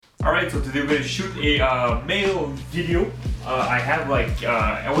Alright, so today we're gonna shoot a mail video. I have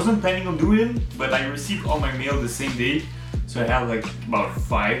I wasn't planning on doing it, but I received all my mail the same day. So I have like about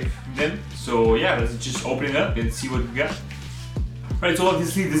 5 of them. So yeah, let's just open it up and see what we got. Alright, so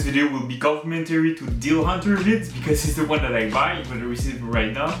obviously this video will be complimentary to Deal Hunter vids because it's the one that I buy. I'm gonna receive it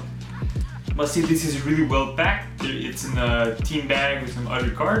right now. Must say this is really well packed. It's in a team bag with some other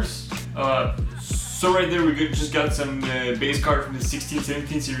cards. So right there we just got some base card from the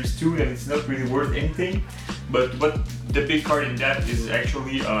 16-17 Series 2 that it's not really worth anything. But what the big card in that is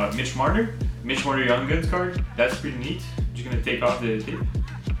actually Mitch Marner Young Guns card. That's pretty neat. Just gonna take off the tape.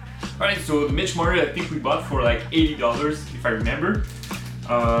 Alright, so the Mitch Marner I think we bought for like $80 if I remember.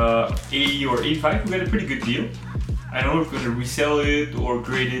 80 or 85, we got a pretty good deal. I don't know if we're gonna resell it or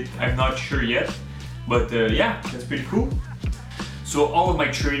grade it, I'm not sure yet. But yeah, that's pretty cool. So all of my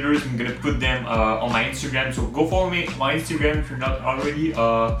traders, I'm gonna put them on my Instagram. So go follow me on my Instagram if you're not already.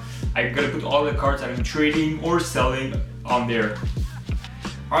 I'm gonna put all the cards I'm trading or selling on there.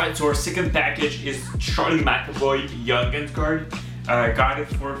 Alright, so our second package is Charlie McAvoy Young Guns card. I got it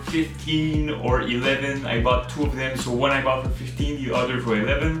for 15 or 11. I bought 2 of them. So one I bought for 15, the other for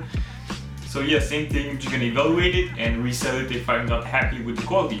 11. So yeah, same thing. I'm just gonna evaluate it and resell it if I'm not happy with the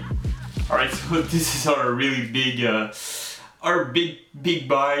quality. Alright, so this is our really big big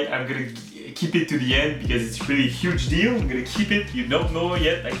buy. I'm gonna keep it to the end because it's really a huge deal. I'm gonna keep it. You don't know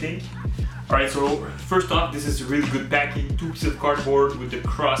yet, I think. Alright, so first off, this is a really good packing. 2 pieces of cardboard with the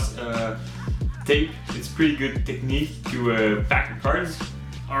cross tape. It's pretty good technique to pack the cards.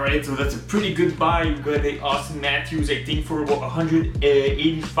 Alright, so that's a pretty good buy. We got a Austin Matthews, I think for about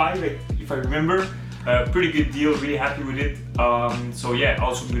 185 if I remember. Pretty good deal, really happy with it. So yeah,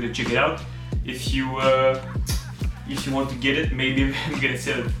 also I'm gonna check it out. If you want to get it, maybe I'm gonna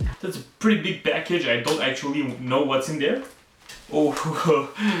sell it. That's a pretty big package. I don't actually know what's in there. Oh,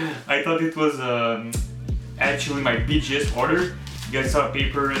 I thought it was actually my BGS order. You guys saw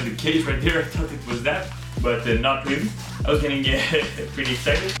paper in the case right there. I thought it was that, but not really. I was getting pretty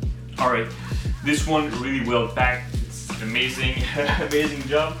excited. Alright, this one really well packed. It's amazing, amazing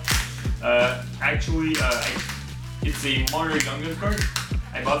job. Actually, it's a Marner Young Guns card.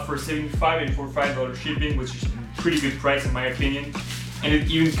 I bought for $75 and for $5 shipping, which is a pretty good price in my opinion. And it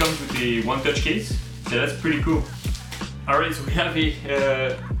even comes with a one-touch case, so that's pretty cool. Alright, so we have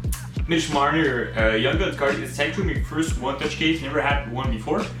a Mitch Marner Young Guns card. It's actually my first one-touch case, never had one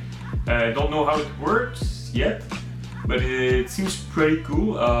before. Don't know how it works yet, but it seems pretty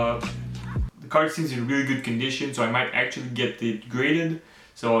cool. The card seems in really good condition, so I might actually get it graded.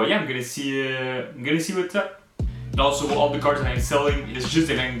 So yeah, I'm gonna see what's up. And also all the cards that I'm selling, it's just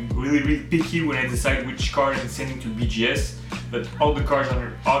that I'm really picky when I decide which card I'm sending to BGS. But all the cards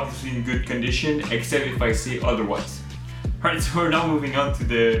are obviously in good condition, except if I say otherwise. Alright, so we're now moving on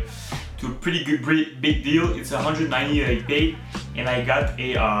to a pretty good big deal. It's $190 that I paid, and I got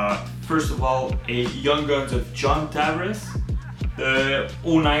a first of all a Young Guns of John Tavares, the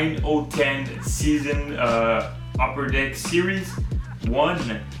 09-010 season Upper Deck Series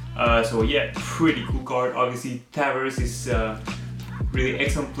 1. So yeah, pretty cool card. Obviously Tavares is really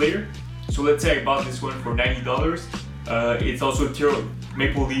excellent player. So let's say I bought this one for $90. It's also a tier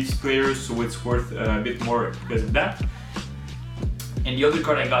Maple Leafs player, so it's worth a bit more because of that. And the other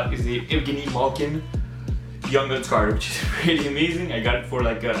card I got is the Evgeny Malkin Young Guns card, which is pretty amazing. I got it for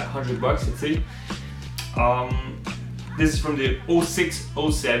like $100, let's say. This is from the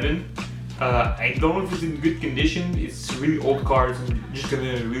 06-07. I don't know if it's in good condition. It's a really old card, so I'm just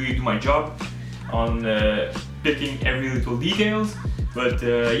gonna really do my job on picking every little details. But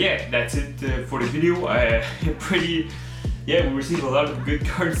yeah, that's it for the video. We received a lot of good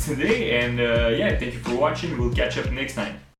cards today, and yeah, thank you for watching. We'll catch up next time.